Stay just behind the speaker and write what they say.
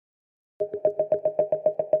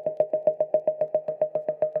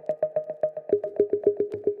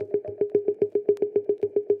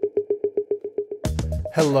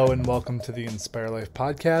Hello and welcome to the Inspire Life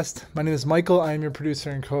podcast. My name is Michael. I am your producer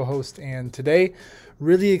and co-host, and today,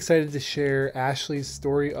 really excited to share Ashley's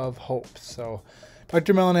story of hope. So,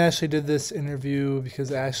 Dr. Mel and Ashley did this interview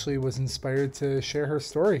because Ashley was inspired to share her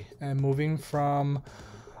story and moving from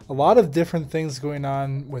a lot of different things going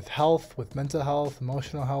on with health, with mental health,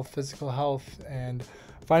 emotional health, physical health, and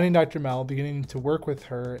finding Dr. Mel, beginning to work with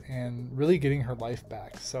her, and really getting her life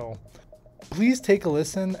back. So, please take a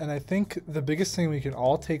listen, and I think the biggest thing we can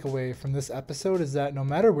all take away from this episode is that no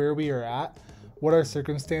matter where we are at, what our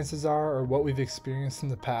circumstances are, or what we've experienced in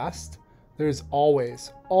the past, there's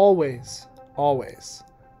always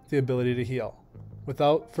the ability to heal.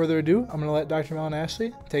 Without further ado, I'm going to let Dr. Mel and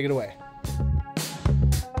Ashley take it away.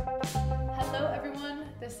 Hello everyone,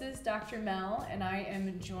 this is Dr. Mel, and I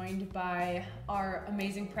am joined by our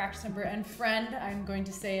amazing practice member and friend, I'm going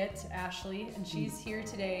to say it, Ashley, and she's here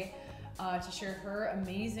today to share her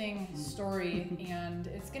amazing story, and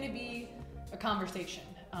it's going to be a conversation.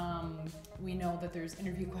 We know that there's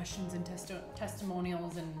interview questions and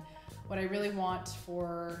testimonials, and what I really want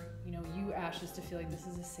for you, Ash, is to feel like this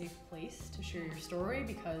is a safe place to share your story,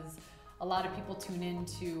 because a lot of people tune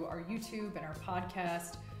into our YouTube and our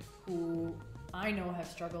podcast who I know have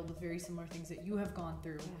struggled with very similar things that you have gone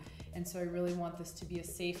through, and so I really want this to be a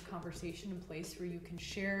safe conversation and place where you can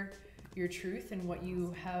share your truth and what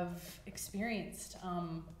you have experienced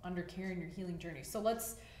under care in your healing journey. So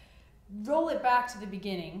let's roll it back to the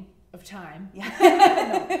beginning of time.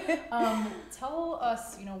 Tell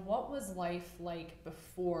us, what was life like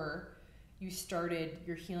before you started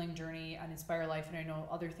your healing journey on Inspire Life, and I know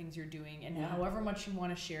other things you're doing, and however much you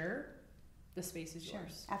want to share, the space is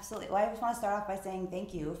yours. Absolutely. Well, I just want to start off by saying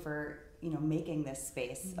thank you for making this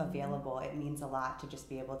space available. It means a lot to just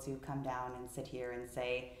be able to come down and sit here and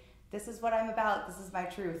say, this is what I'm about, this is my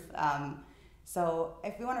truth. So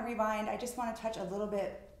if we want to rewind, I just want to touch a little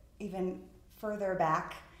bit even further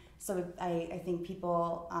back. So I think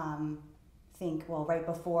people think, well, right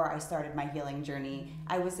before I started my healing journey,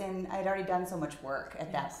 I'd already done so much work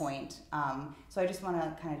at that point. So I just want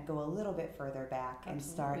to kind of go a little bit further back and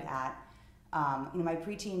start at, my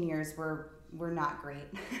preteen years were not great.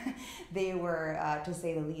 They were, to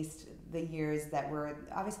say the least, the years that were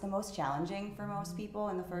obviously the most challenging for most people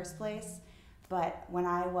in the first place. But when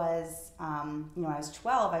I was, I was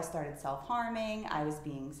 12, I started self-harming. I was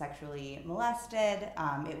being sexually molested.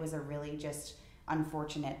 It was a really just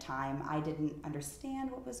unfortunate time. I didn't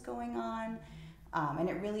understand what was going on. And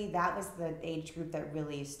that was the age group that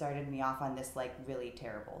really started me off on this really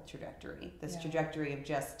terrible trajectory. Trajectory of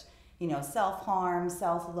just, self-harm,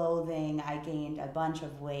 self-loathing. I gained a bunch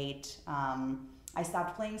of weight. I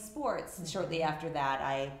stopped playing sports shortly after that.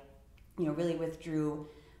 I, really withdrew,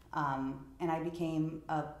 and I became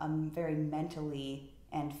a very mentally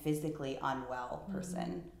and physically unwell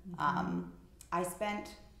person. I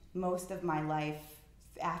spent most of my life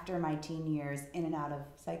after my teen years in and out of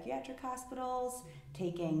psychiatric hospitals,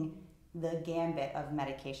 taking the gambit of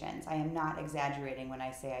medications. I am not exaggerating when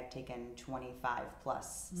I say I've taken 25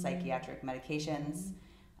 plus psychiatric medications.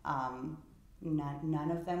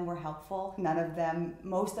 None of them were helpful.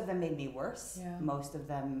 Most of them made me worse. Most of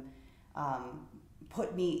them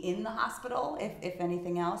put me in the hospital, if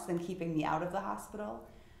anything else, than keeping me out of the hospital.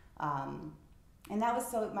 And that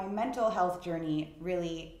was my mental health journey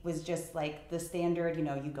really was just like the standard, you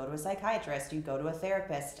go to a psychiatrist, you go to a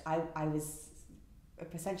therapist. I was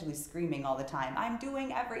essentially screaming all the time, I'm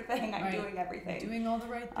doing everything, I'm doing everything. Doing all the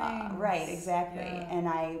right things. Right, exactly. Yeah. And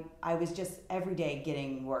I was just every day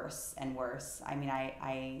getting worse and worse. I mean,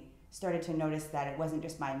 I started to notice that it wasn't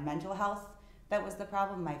just my mental health that was the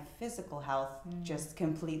problem, my physical health just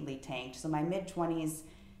completely tanked. So my mid-20s,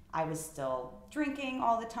 I was still drinking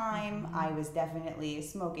all the time. I was definitely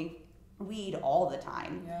smoking weed all the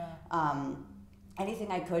time.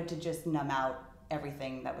 Anything I could to just numb out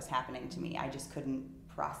everything that was happening to me. I just couldn't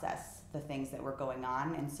process the things that were going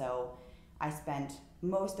on, and so I spent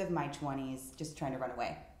most of my 20s just trying to run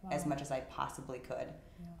away as much as I possibly could.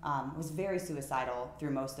 Was very suicidal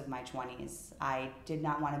through most of my 20s. I did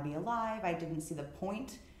not want to be alive. I didn't see the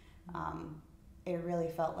point. It really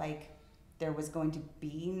felt like there was going to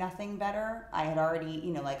be nothing better. I had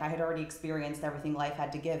already, I had already experienced everything life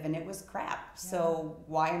had to give, and it was crap. So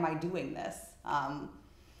why am I doing this?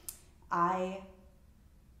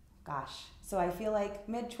 So I feel like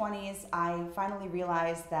mid-20s, I finally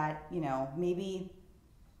realized that, maybe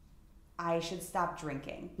I should stop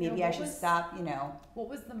drinking. Maybe I should stop, What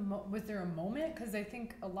was was there a moment? Because I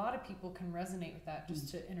think a lot of people can resonate with that, just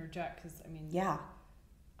to interject, because,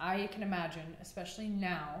 I can imagine, especially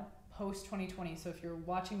now, post 2020, so if you're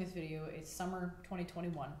watching this video, it's summer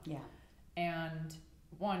 2021. Yeah. And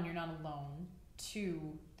 1, you're not alone.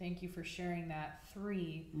 2, thank you for sharing that.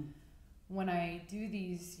 3, when I do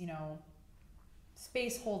these,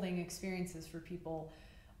 space holding experiences for people,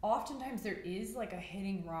 oftentimes there is like a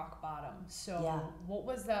hitting rock bottom. So what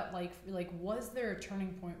was that like? Like, was there a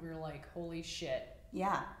turning point where you're like, holy shit,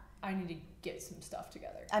 I need to get some stuff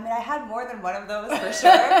together? I mean, I had more than one of those for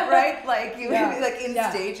sure, right? Like like in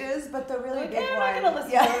stages, but the really big one. I'm not gonna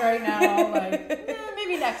listen to it right now. Like,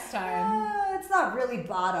 maybe next time. It's not really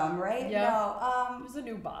bottom, right? Yeah. No. It was a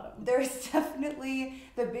new bottom. There's definitely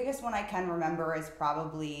the biggest one I can remember is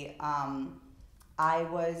probably I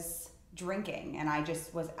was drinking, and I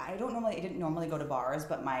didn't normally go to bars,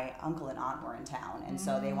 but my uncle and aunt were in town, and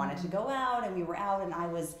so they wanted to go out, and we were out, and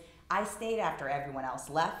I stayed after everyone else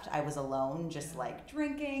left. I was alone, just like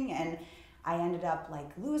drinking, and I ended up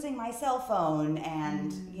like losing my cell phone,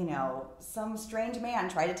 and some strange man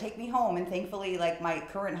tried to take me home, and thankfully like my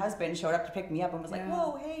current husband showed up to pick me up and was like,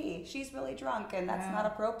 whoa, hey, she's really drunk, and that's not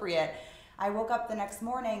appropriate. I woke up the next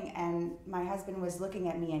morning, and my husband was looking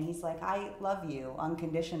at me, and he's like, I love you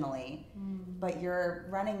unconditionally, but you're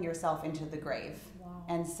running yourself into the grave. Wow.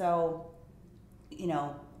 And so,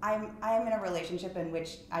 I'm in a relationship in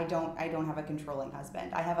which I don't have a controlling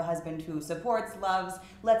husband. I have a husband who supports, loves,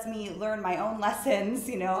 lets me learn my own lessons.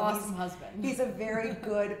 Awesome husband. He's a very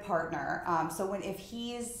good partner. So if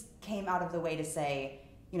he's came out of the way to say,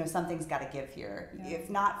 something's got to give here. Yeah. If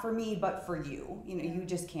not for me, but for you. You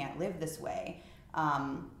just can't live this way.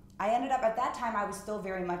 I ended up, at that time, I was still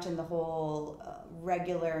very much in the whole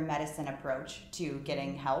regular medicine approach to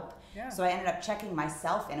getting help. Yeah. So I ended up checking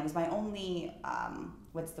myself in. It was my only,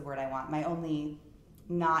 what's the word I want? My only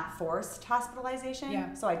not forced hospitalization.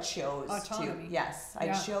 Yeah. So I chose autonomy.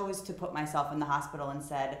 I chose to put myself in the hospital and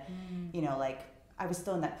said, I was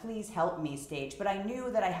still in that please help me stage, but I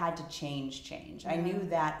knew that I had to change. I knew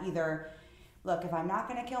that either, look, if I'm not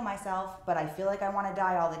going to kill myself, but I feel like I want to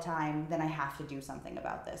die all the time, then I have to do something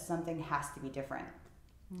about this. Something has to be different.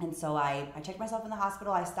 And so I checked myself in the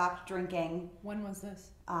hospital. I stopped drinking. When was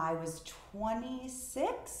this? I was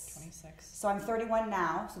 26. 26. So I'm 31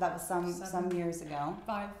 now. So that was some years ago.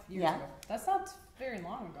 5 years ago. That's not very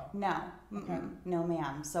long ago. No. Okay. No,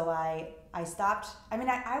 ma'am. So I stopped. I mean,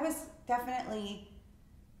 I was definitely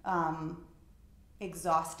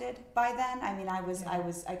exhausted by then. I mean,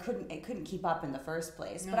 I couldn't keep up in the first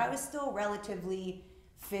place, but I was still relatively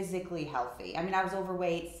physically healthy. I mean, I was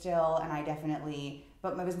overweight still, and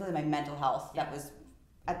but it was really my mental health that was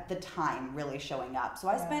at the time really showing up. So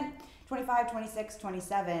I spent 25, 26,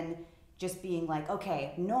 27 just being like,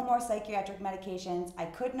 okay, no more psychiatric medications. I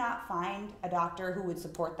could not find a doctor who would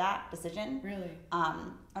support that decision. Really?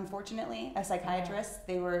 Unfortunately, a psychiatrist,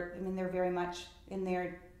 they're very much in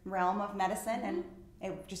their realm of medicine, and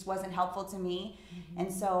it just wasn't helpful to me.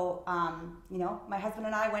 And so, my husband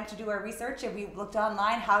and I went to do our research, and we looked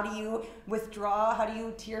online. How do you withdraw? How do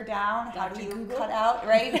you tear down? How do you cut out,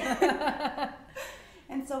 right?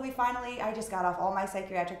 And so I just got off all my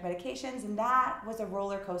psychiatric medications, and that was a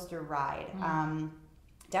roller coaster ride.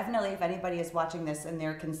 Definitely, if anybody is watching this and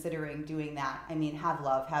they're considering doing that, I mean, have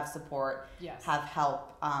love, have support, have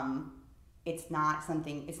help. It's not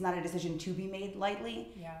a decision to be made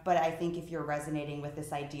lightly, but I think if you're resonating with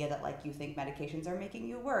this idea that like you think medications are making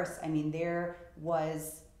you worse, I mean, there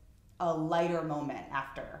was a lighter moment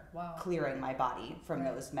after clearing my body from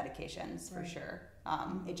those medications for sure.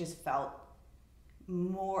 It just felt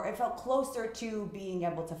closer to being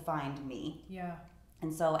able to find me. Yeah.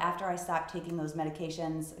 And so after I stopped taking those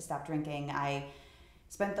medications, I stopped drinking, I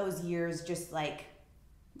spent those years just like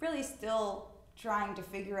really still trying to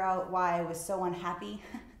figure out why I was so unhappy.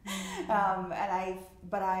 At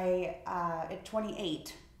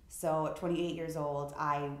 28, so at 28 years old,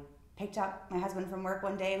 I picked up my husband from work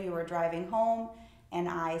one day. We were driving home, and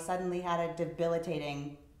I suddenly had a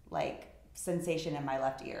debilitating sensation in my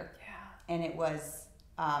left ear. Yeah. And it was,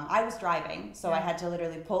 I was driving, so I had to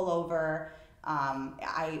literally pull over.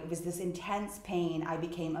 It was this intense pain. I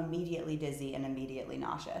became immediately dizzy and immediately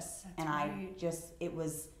nauseous.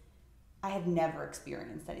 I had never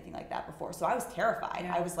experienced anything like that before. So I was terrified.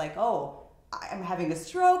 I was like, oh, I'm having a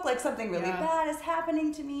stroke, like something really bad is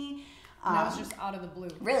happening to me. And that was just out of the blue.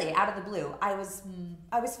 Really, out of the blue. I was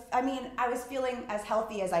feeling as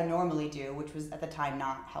healthy as I normally do, which was at the time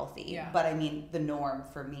not healthy. Yeah. But I mean, the norm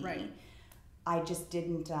for me. Right. I just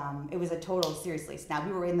didn't, it was a total, seriously, snap.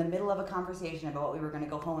 We were in the middle of a conversation about what we were going to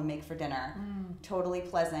go home and make for dinner. Totally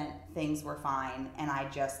pleasant, things were fine, and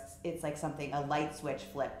it's like a light switch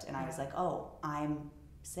flipped, and I was like, oh, I'm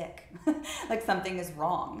sick, like something is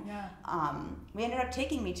wrong. Yeah. We ended up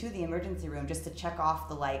taking me to the emergency room just to check off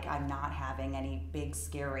the, like, I'm not having any big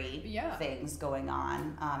scary things going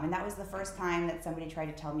on. And that was the first time that somebody tried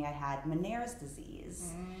to tell me I had Meniere's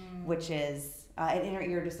disease, which is an inner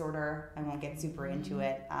ear disorder. I won't get super into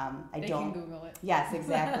it. They can Google it. Yes,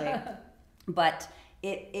 exactly. But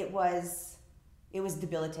it was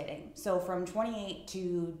debilitating. So from 28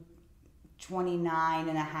 to 29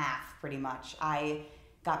 and a half, pretty much, I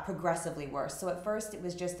got progressively worse. So at first it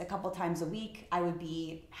was just a couple times a week I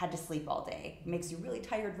had to sleep all day. It makes you really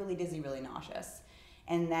tired, really dizzy, really nauseous.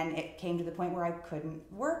 And then it came to the point where I couldn't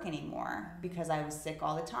work anymore because I was sick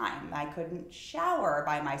all the time. I couldn't shower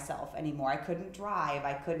by myself anymore. I couldn't drive.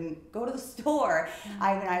 I couldn't go to the store.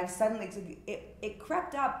 I suddenly, it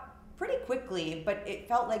crept up pretty quickly, but it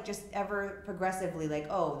felt like just ever progressively like,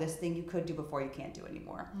 oh, this thing you could do before you can't do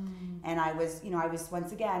anymore. And I was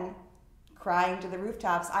once again crying to the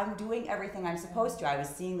rooftops. I'm doing everything I'm supposed to. I was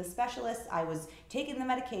seeing the specialists. I was taking the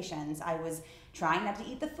medications. I was trying not to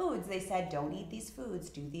eat the foods. They said, don't eat these foods,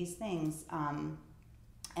 do these things. And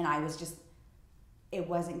I was just, it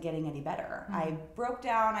wasn't getting any better. I broke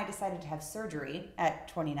down. I decided to have surgery at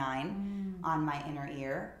 29 on my inner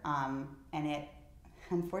ear. And it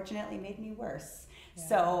unfortunately made me worse.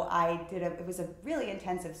 So it was a really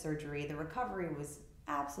intensive surgery. The recovery was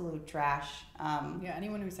absolute trash.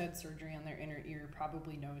 Anyone who's had surgery on their inner ear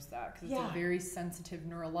probably knows that, because it's a very sensitive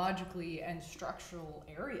neurologically and structural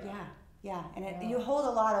area. And you hold a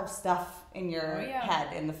lot of stuff in your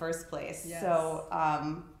head in the first place. So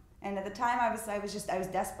and at the time I was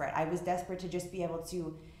desperate. I was desperate to just be able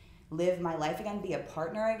to live my life again, be a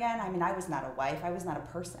partner again. I mean, I was not a wife, I was not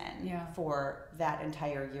a person for that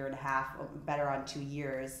entire year and a half, better on 2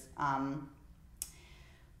 years.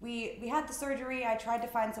 We had the surgery. I tried to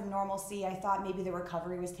find some normalcy. I thought maybe the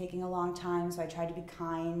recovery was taking a long time, so I tried to be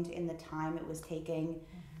kind in the time it was taking.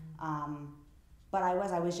 But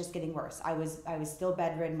I was just getting worse. I was still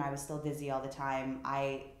bedridden. I was still dizzy all the time.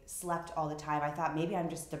 I slept all the time. I thought maybe I'm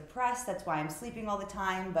just depressed. That's why I'm sleeping all the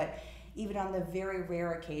time. But even on the very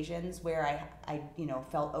rare occasions where I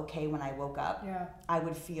felt okay when I woke up, I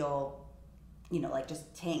would feel like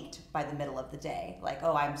just tanked by the middle of the day. Like,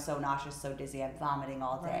 oh, I'm so nauseous, so dizzy, I'm vomiting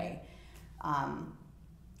all day.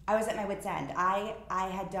 I was at my wit's end. I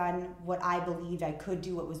had done what I believed I could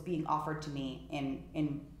do, what was being offered to me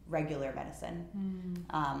in regular medicine.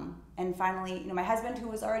 And finally, my husband, who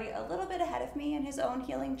was already a little bit ahead of me in his own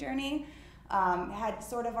healing journey, had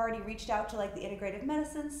sort of already reached out to like the integrative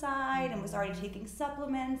medicine side and was already taking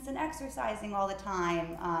supplements and exercising all the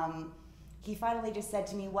time. He finally just said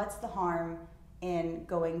to me, what's the harm in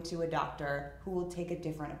going to a doctor who will take a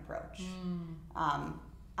different approach?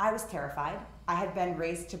 I was terrified. I had been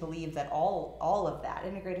raised to believe that all of that,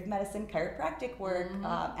 integrative medicine, chiropractic work,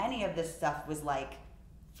 any of this stuff was like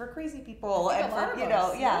for crazy people, and for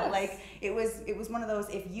like it was one of those,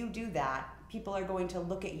 if you do that, people are going to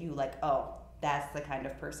look at you like, oh, that's the kind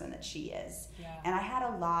of person that she is. And I had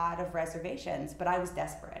a lot of reservations, but I was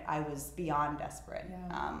desperate. I was beyond desperate.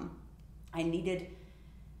 I needed,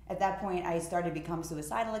 at that point, I started to become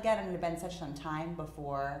suicidal again, and it had been such some time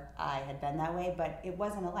before I had been that way, but it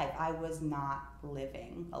wasn't a life. I was not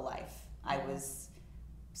living a life. I was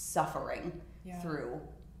suffering through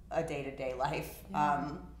a day-to-day life.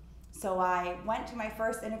 So I went to my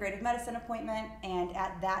first integrative medicine appointment, and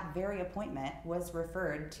at that very appointment was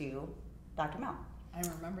referred to Dr. Mel. I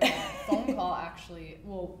remember that phone call, actually.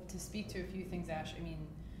 Well, to speak to a few things, Ash, I mean,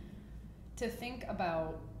 to think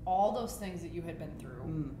about all those things that you had been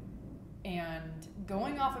through and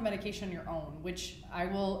going off of medication on your own, which I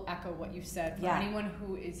will echo what you said. For anyone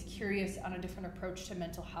who is curious on a different approach to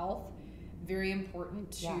mental health, very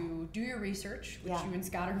important to do your research, which you and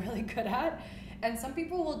Scott are really good at. And some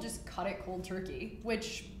people will just cut it cold turkey,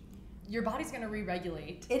 which your body's going to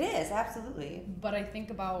re-regulate. It is, absolutely. But I think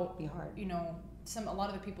about, Be hard. A lot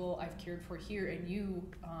of the people I've cared for here, and you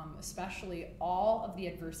especially, all of the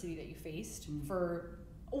adversity that you faced for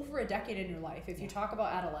over a decade in your life. If you talk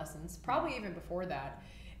about adolescence, probably even before that,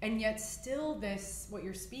 and yet still this, what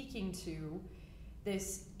you're speaking to,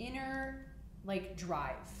 this inner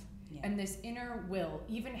drive and this inner will,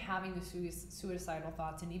 even having the suicidal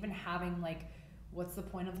thoughts and even having what's the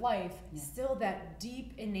point of life, still that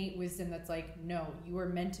deep innate wisdom that's like, no, you are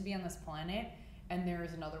meant to be on this planet and there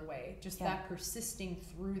is another way. Just that persisting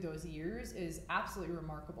through those years is absolutely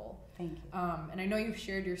remarkable. Thank you. And I know you've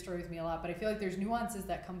shared your story with me a lot, but I feel like there's nuances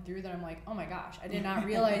that come through that I'm like, oh my gosh, I did not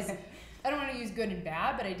realize, I don't want to use good and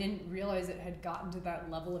bad, but I didn't realize it had gotten to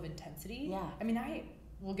that level of intensity. I mean,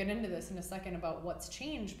 we'll get into this in a second about what's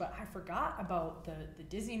changed, but I forgot about the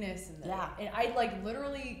dizziness and and I like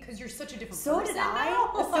literally, because you're such a different person. So did I.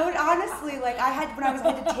 So honestly, like I had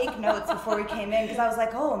to take notes before we came in because I was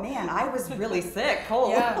like, oh man, I was really sick.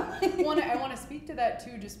 Yeah. I want to speak to that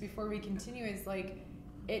too, just before we continue. Is like,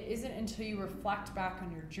 it isn't until you reflect back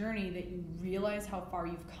on your journey that you realize how far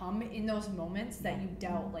you've come in those moments that you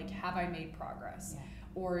doubt, like, have I made progress? Yeah.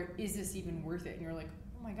 Or is this even worth it? And you're like,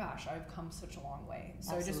 oh my gosh, I've come such a long way.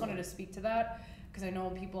 So Absolutely. I just wanted to speak to that because I know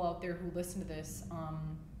people out there who listen to this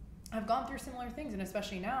have gone through similar things. And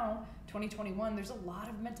especially now, 2021, there's a lot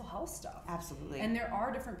of mental health stuff. Absolutely. And there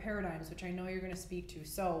are different paradigms, which I know you're going to speak to.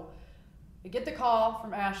 So I get the call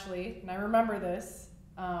from Ashley, and I remember this.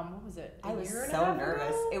 What was it? I was so nervous.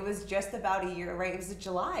 Ago? It was just about a year, right? It was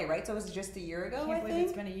July, right? So it was just a year ago, I think.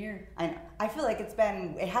 It's been a year. I feel like it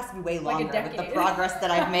has to be way longer with the progress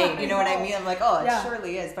that I've made. You know what I mean? I'm like, oh, it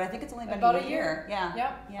surely is. But I think it's only been about a year. Yeah.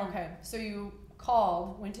 Yep. Yeah. Okay. So you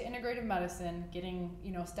called, went to integrative medicine, getting,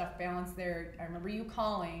 stuff balanced there. I remember you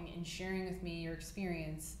calling and sharing with me your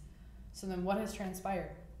experience. So then what has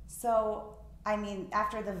transpired? So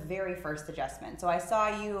after the very first adjustment. So I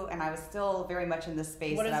saw you, and I was still very much in this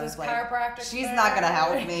space. What is I this was chiropractic? Like, she's not going to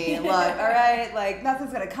help me. Look, all right, like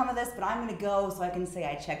nothing's going to come of this, but I'm going to go so I can say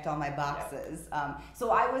I checked all my boxes. Yep.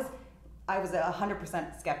 So I was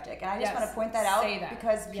 100% skeptic, and I just want to point that out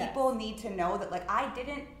because people need to know that, like, I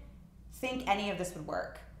didn't think any of this would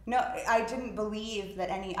work. No, I didn't believe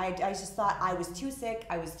that I just thought I was too sick.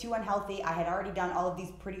 I was too unhealthy. I had already done all of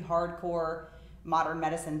these pretty hardcore modern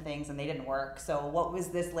medicine things and they didn't work. So what was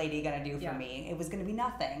this lady going to do for me? It was going to be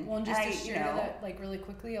nothing. Well, and just to share that, like, really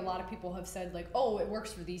quickly, a lot of people have said, like, oh, it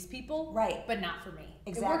works for these people, right, but not for me.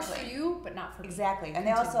 Exactly. It works for you, but not for me. Exactly. And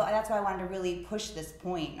they also, that's why I wanted to really push this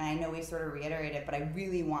point, and I know we sort of reiterated it, but I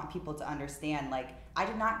really want people to understand, like, I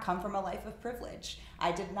did not come from a life of privilege.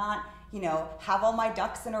 I did not, have all my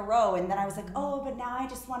ducks in a row, and then I was like, oh, but now I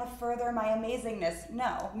just want to further my amazingness.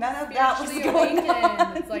 No, none of that was going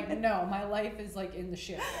on. It's like, no, my life is like in the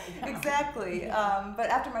shit right now. Exactly. But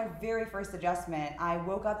after my very first adjustment, I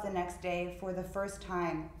woke up the next day for the first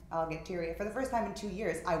time, I'll get teary, for the first time in 2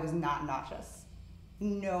 years, I was not nauseous.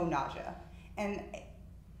 No nausea. And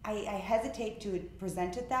I hesitate to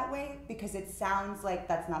present it that way because it sounds like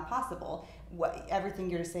that's not possible. Everything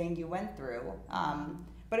you're saying you went through.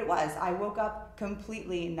 But it was. I woke up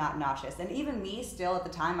completely not nauseous. And even me still at the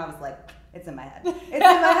time, I was like, it's in my head. It's in my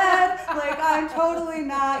head. Like, I'm totally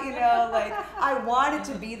not, like, I want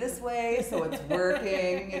it to be this way, so it's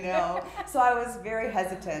working, So I was very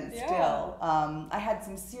hesitant still. I had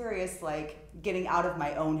some serious, like, getting out of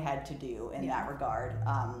my own head to do in that regard.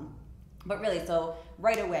 But really, so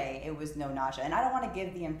right away, it was no nausea. And I don't want to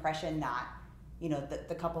give the impression that,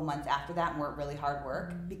 the couple months after that weren't really hard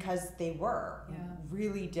work, because they were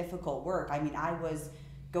really difficult work. I mean, I was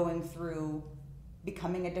going through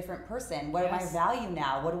becoming a different person. What do I value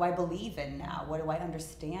now? What do I believe in now? What do I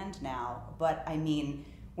understand now? But I mean,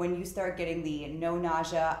 when you start getting the no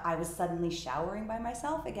nausea, I was suddenly showering by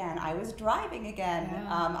myself again. I was driving again.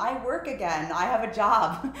 I work again. I have a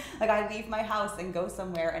job. Like, I leave my house and go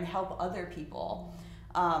somewhere and help other people.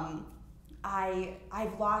 I've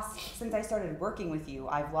lost, since I started working with you,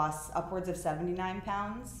 I've lost upwards of 79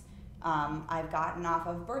 pounds. I've gotten off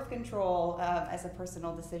of birth control as a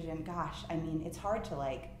personal decision. Gosh, I mean, it's hard to,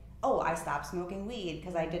 like, I stopped smoking weed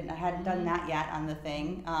because I hadn't done that yet on the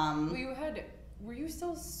thing. Were you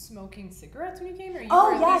still smoking cigarettes when you came? Or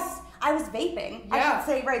yes, I was vaping. Yeah. I should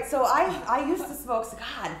say, right. So I used to smoke.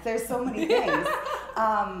 God, there's so many things.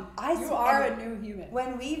 You are a new human.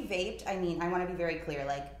 When we vaped, I mean, I want to be very clear.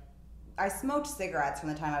 Like, I smoked cigarettes from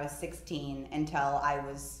the time I was 16 until I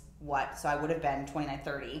was so I would have been 29,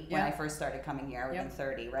 30 when I first started coming here. I would have been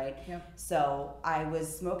 30, right? Yep. So I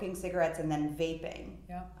was smoking cigarettes and then vaping.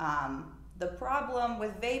 Yep. The problem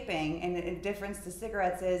with vaping, and a difference to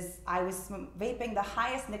cigarettes, is I was vaping the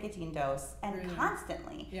highest nicotine dose and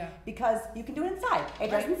constantly. Yeah. Because you can do it inside. It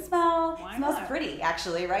doesn't smell. It smells pretty,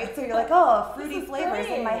 actually, right? So you're like, oh, fruity flavors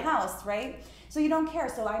in my house, right? So you don't care.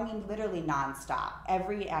 So I mean, literally nonstop.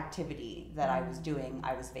 Every activity that I was doing,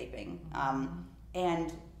 I was vaping.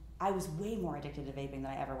 And I was way more addicted to vaping than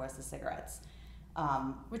I ever was to cigarettes.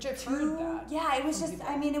 Which I've heard that. Yeah, it was just,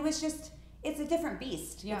 I mean, it was just, it's a different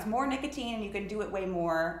beast. Yeah. It's more nicotine, and you can do it way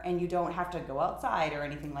more, and you don't have to go outside or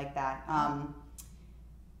anything like that.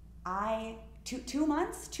 I two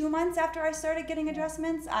months after I started getting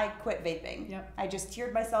adjustments, I quit vaping. Yep. I just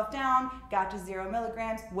tiered myself down, got to 0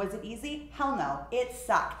 milligrams. Was it easy? Hell no. It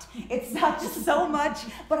sucked. It sucked so much,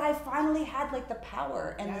 but I finally had like the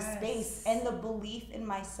power and the space and the belief in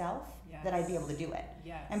myself that I'd be able to do it.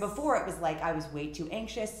 Yes. And before it was like I was way too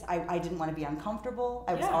anxious. I didn't want to be uncomfortable.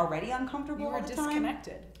 I was already uncomfortable all the time. You were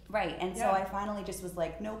disconnected. Right. And so I finally just was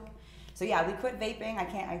like, nope. So yeah, we quit vaping.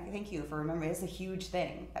 I thank you for remembering. It's a huge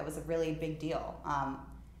thing. That was a really big deal.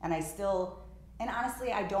 And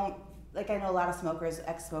honestly, I don't, like, I know a lot of smokers,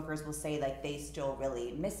 ex-smokers will say like they still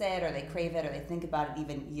really miss it or they crave it or they think about it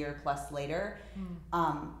even year plus later.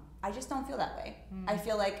 I just don't feel that way. I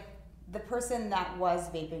feel like the person that was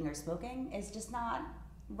vaping or smoking is just not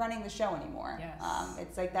running the show anymore. Yes.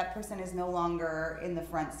 It's like that person is no longer in the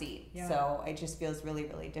front seat. Yeah. So it just feels really,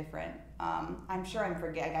 really different. I'm sure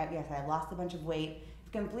I lost a bunch of weight.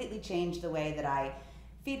 I've completely changed the way that I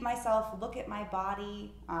feed myself, look at my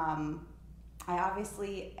body. I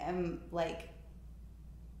obviously am like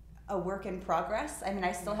a work in progress. I mean,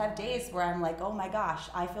 I still have days where I'm like, oh my gosh,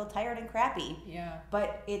 I feel tired and crappy. Yeah.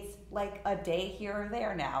 But it's like a day here or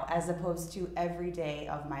there now, as opposed to every day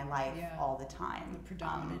of my life all the time. The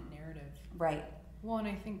predominant narrative. Right. Well, and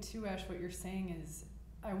I think too, Ash, what you're saying is,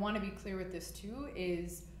 I want to be clear with this too,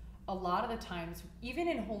 is a lot of the times, even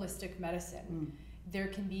in holistic medicine, there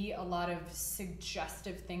can be a lot of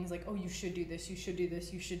suggestive things like, oh, you should do this, you should do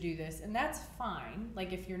this, you should do this. And that's fine.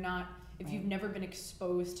 Like if you've never been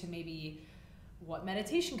exposed to maybe what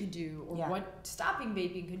meditation could do or what stopping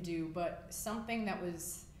vaping could do, but something that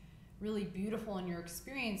was really beautiful in your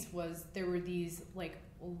experience was there were these like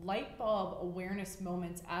light bulb awareness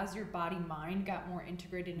moments as your body mind got more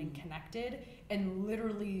integrated and connected, and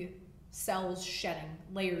literally cells shedding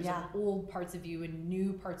layers of old parts of you and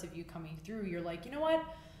new parts of you coming through. You're like, you know what?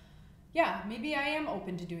 Yeah, maybe I am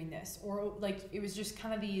open to doing this. Or like it was just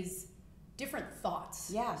kind of these different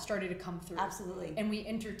thoughts started to come through. Absolutely. And we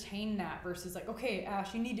entertain that versus like, okay,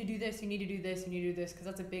 Ash, you need to do this, you need to do this, you need to do this. Because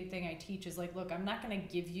that's a big thing I teach is like, look, I'm not going to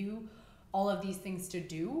give you all of these things to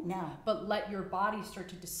do, but let your body start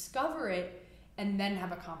to discover it and then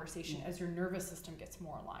have a conversation as your nervous system gets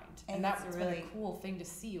more aligned. And that's a really cool thing to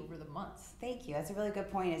see over the months. Thank you. That's a really good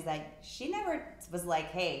point, is that she never was like,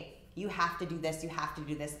 hey, you have to do this, you have to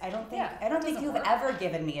do this. I don't think you've ever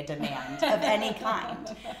given me a demand of any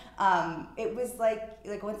kind. It was like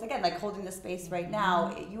once again, like holding the space right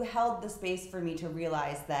now, you held the space for me to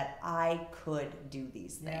realize that I could do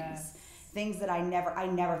these things. Yes. Things that I never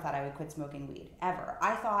thought I would quit smoking weed, ever.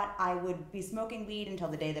 I thought I would be smoking weed until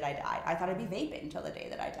the day that I died. I thought I'd be vaping until the day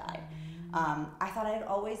that I died. I thought I'd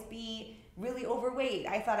always be really overweight.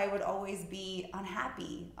 I thought I would always be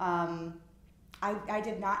unhappy. I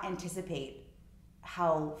did not anticipate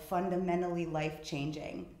how fundamentally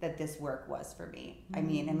life-changing that this work was for me. I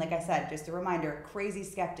mean, and like I said, just a reminder, crazy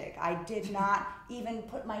skeptic. I did not even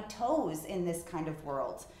put my toes in this kind of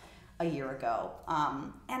world a year ago.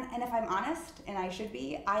 And if I'm honest, and I should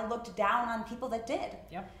be, I looked down on people that did.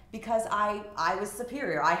 Yep. Because I was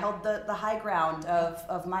superior. I held the high ground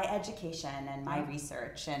of my education and my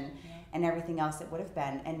research and everything else it would have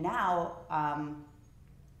been. And now,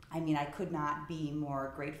 I mean, I could not be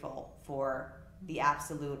more grateful for the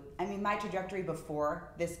absolute, I mean, my trajectory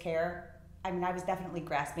before this care, I mean, I was definitely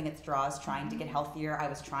grasping at straws, trying to get healthier. I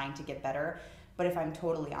was trying to get better. But if I'm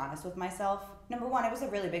totally honest with myself, number one, it was a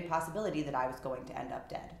really big possibility that I was going to end up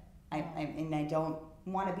dead. And I don't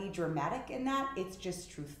want to be dramatic in that. It's just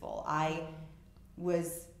truthful. I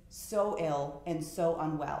was so ill and so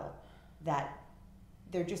unwell that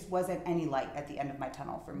there just wasn't any light at the end of my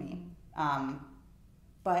tunnel for me.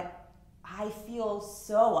 But I feel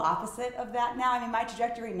so opposite of that now. I mean, my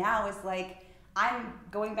trajectory now is like, I'm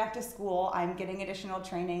going back to school. I'm getting additional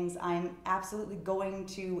trainings. I'm absolutely going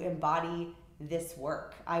to embody this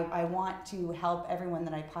work. I want to help everyone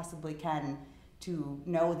that I possibly can to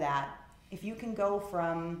know that if you can go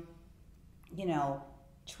from,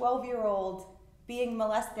 12-year-old being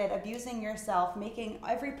molested, abusing yourself, making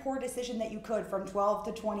every poor decision that you could from 12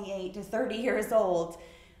 to 28 to 30 years old,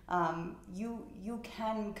 you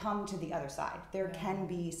can come to the other side. There can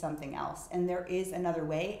be something else, and there is another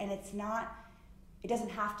way, and it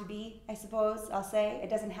doesn't have to be, I suppose I'll say,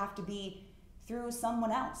 it doesn't have to be through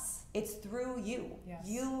someone else. It's through you. Yes.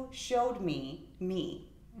 You showed me.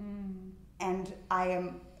 And I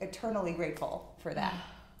am eternally grateful for that.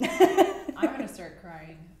 I'm gonna start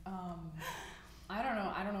crying. I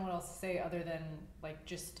don't know what else to say other than like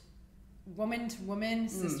just woman to woman,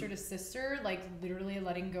 sister to sister, like literally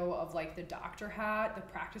letting go of like the doctor hat, the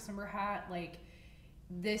practice member hat. Like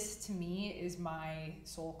this to me is my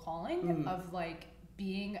soul calling of like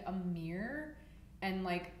being a mirror and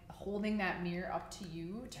like holding that mirror up to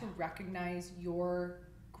you to recognize your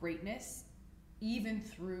greatness even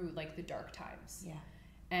through like the dark times. Yeah.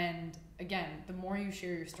 And again, the more you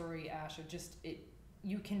share your story, Ash,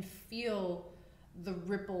 you can feel the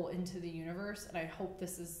ripple into the universe, and I hope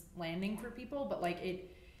this is landing for people, but like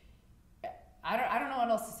I don't know what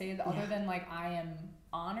else to say other than like I am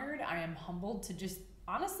honored, I am humbled to just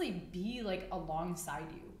honestly be like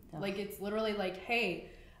alongside you. Like it's literally like, hey,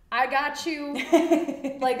 I got you.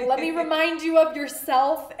 Like, let me remind you of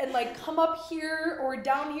yourself and like come up here or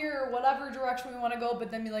down here or whatever direction we want to go.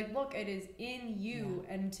 But then be like, look, it is in you.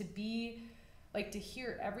 Yeah. And to be like, to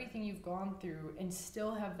hear everything you've gone through and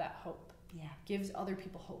still have that hope gives other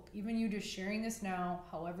people hope. Even you just sharing this now,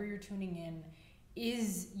 however you're tuning in,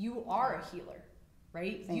 you are a healer,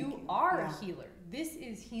 right? You are a healer. This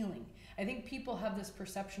is healing. I think people have this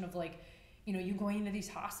perception of like, you know, you going into these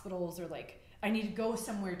hospitals or like, I need to go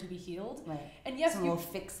somewhere to be healed. Right. And yes, someone will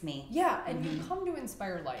fix me. Yeah, and you come to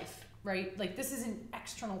Inspire Life, right? Like this is an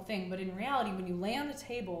external thing, but in reality, when you lay on the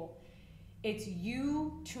table, it's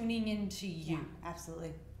you tuning into you. Yeah,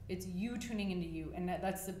 absolutely. It's you tuning into you, and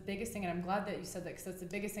that's the biggest thing. And I'm glad that you said that, because that's the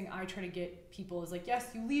biggest thing I try to get people is like, yes,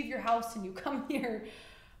 you leave your house and you come here,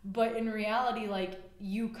 but in reality, like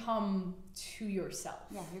you come to yourself.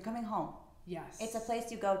 Yeah, you're coming home. Yes. It's a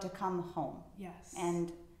place you go to come home. Yes.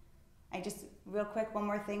 And I just, real quick, one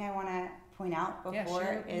more thing I want to point out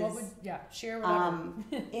before share whatever.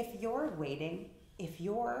 If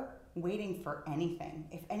you're waiting for anything,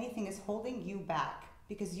 if anything is holding you back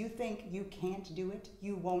because you think you can't do it,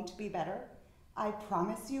 you won't be better, I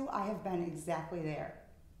promise you I have been exactly there.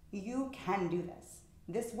 You can do this.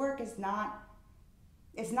 This work is not,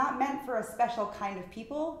 it's not meant for a special kind of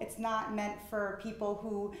people. It's not meant for people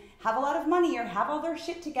who have a lot of money or have all their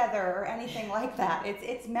shit together or anything like that.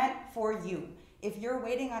 It's meant for you. If you're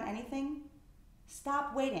waiting on anything,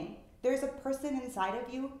 stop waiting. There's a person inside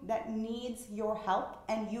of you that needs your help,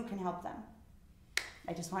 and you can help them.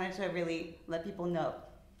 I just wanted to really let people know.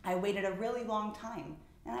 I waited a really long time,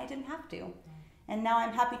 and I didn't have to. And now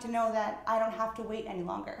I'm happy to know that I don't have to wait any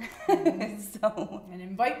longer. And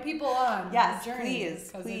invite people on. Yes, the journey,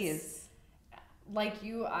 please. Like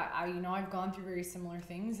you, I've gone through very similar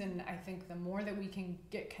things, and I think the more that we can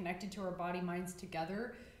get connected to our body, minds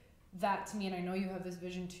together, that to me, and I know you have this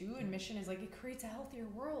vision too, and mission is like it creates a healthier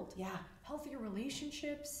world. Yeah. Healthier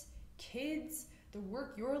relationships, kids, the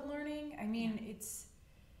work you're learning. I mean, it's...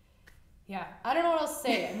 Yeah, I don't know what else to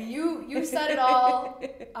say. I mean, you said it all.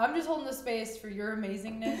 I'm just holding the space for your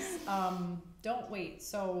amazingness. Don't wait.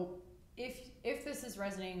 So if this is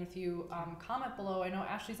resonating with you, comment below. I know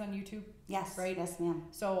Ashley's on YouTube. Yes, right? Yes, ma'am.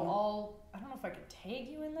 So I don't know if I could tag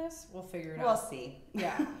you in this. We'll figure it out. We'll see.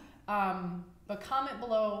 Yeah. But comment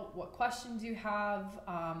below what questions you have,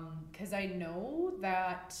 because I know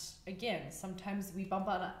that, again, sometimes we bump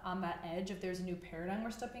on that edge. If there's a new paradigm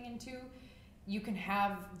we're stepping into, you can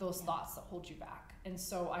have those thoughts that hold you back. And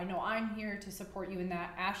so I know I'm here to support you in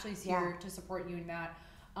that. Ashley's here to support you in that.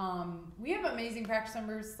 We have amazing practice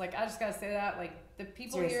members. Like, I just got to say that. Like, the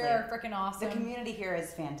people here are freaking awesome. The community here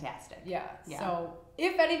is fantastic. Yeah. So,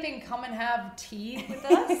 if anything, come and have tea with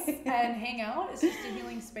us and hang out. It's just a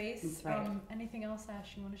healing space. That's right. Anything else,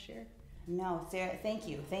 Ash, you want to share? No, Sarah, thank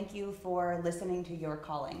you. Thank you for listening to your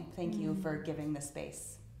calling. Thank you for giving the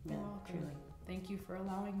space. You're welcome. Truly. Thank you for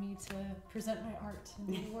allowing me to present my art and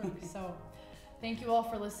my work. So thank you all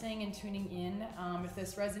for listening and tuning in. If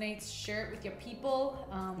this resonates, share it with your people,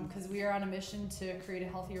 because we are on a mission to create a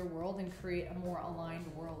healthier world and create a more aligned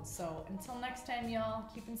world. So until next time, y'all,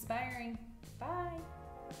 keep inspiring. Bye.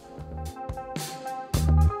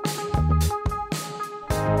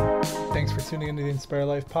 Thanks for tuning into the Inspire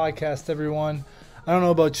Life podcast, everyone. I don't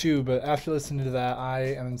know about you, but after listening to that,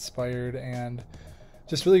 I am inspired and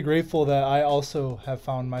just really grateful that I also have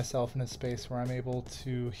found myself in a space where I'm able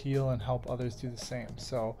to heal and help others do the same.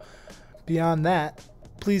 So beyond that,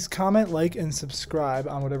 please comment, like, and subscribe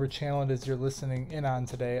on whatever channel it is you're listening in on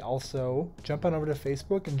today. Also, jump on over to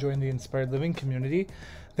Facebook and join the Inspired Living community.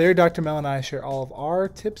 There, Dr. Mel and I share all of our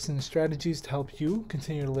tips and strategies to help you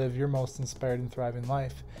continue to live your most inspired and thriving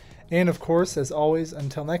life. And of course, as always,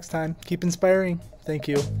 until next time, keep inspiring. Thank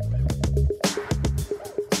you.